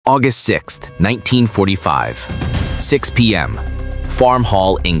August 6th, 1945, 6 p.m., Farm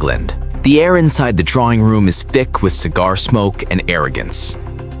Hall, England. The air inside the drawing room is thick with cigar smoke and arrogance.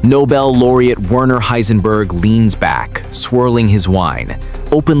 Nobel laureate Werner Heisenberg leans back, swirling his wine,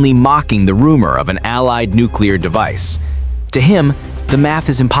 openly mocking the rumor of an Allied nuclear device. To him, the math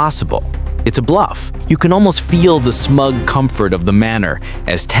is impossible. It's a bluff. You can almost feel the smug comfort of the manner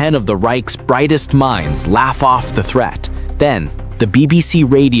as 10 of the Reich's brightest minds laugh off the threat. Then, the BBC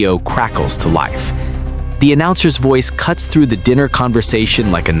radio crackles to life. The announcer's voice cuts through the dinner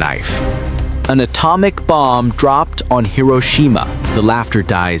conversation like a knife. An atomic bomb dropped on Hiroshima. The laughter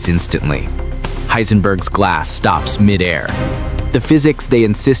dies instantly. Heisenberg's glass stops mid-air. The physics they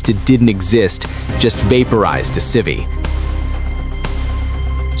insisted didn't exist just vaporized a civvy.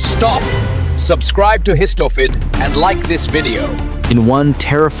 Stop! Subscribe to Histofyd and like this video. In one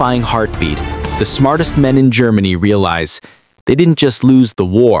terrifying heartbeat, the smartest men in Germany realize they didn't just lose the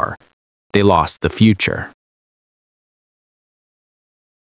war, they lost the future.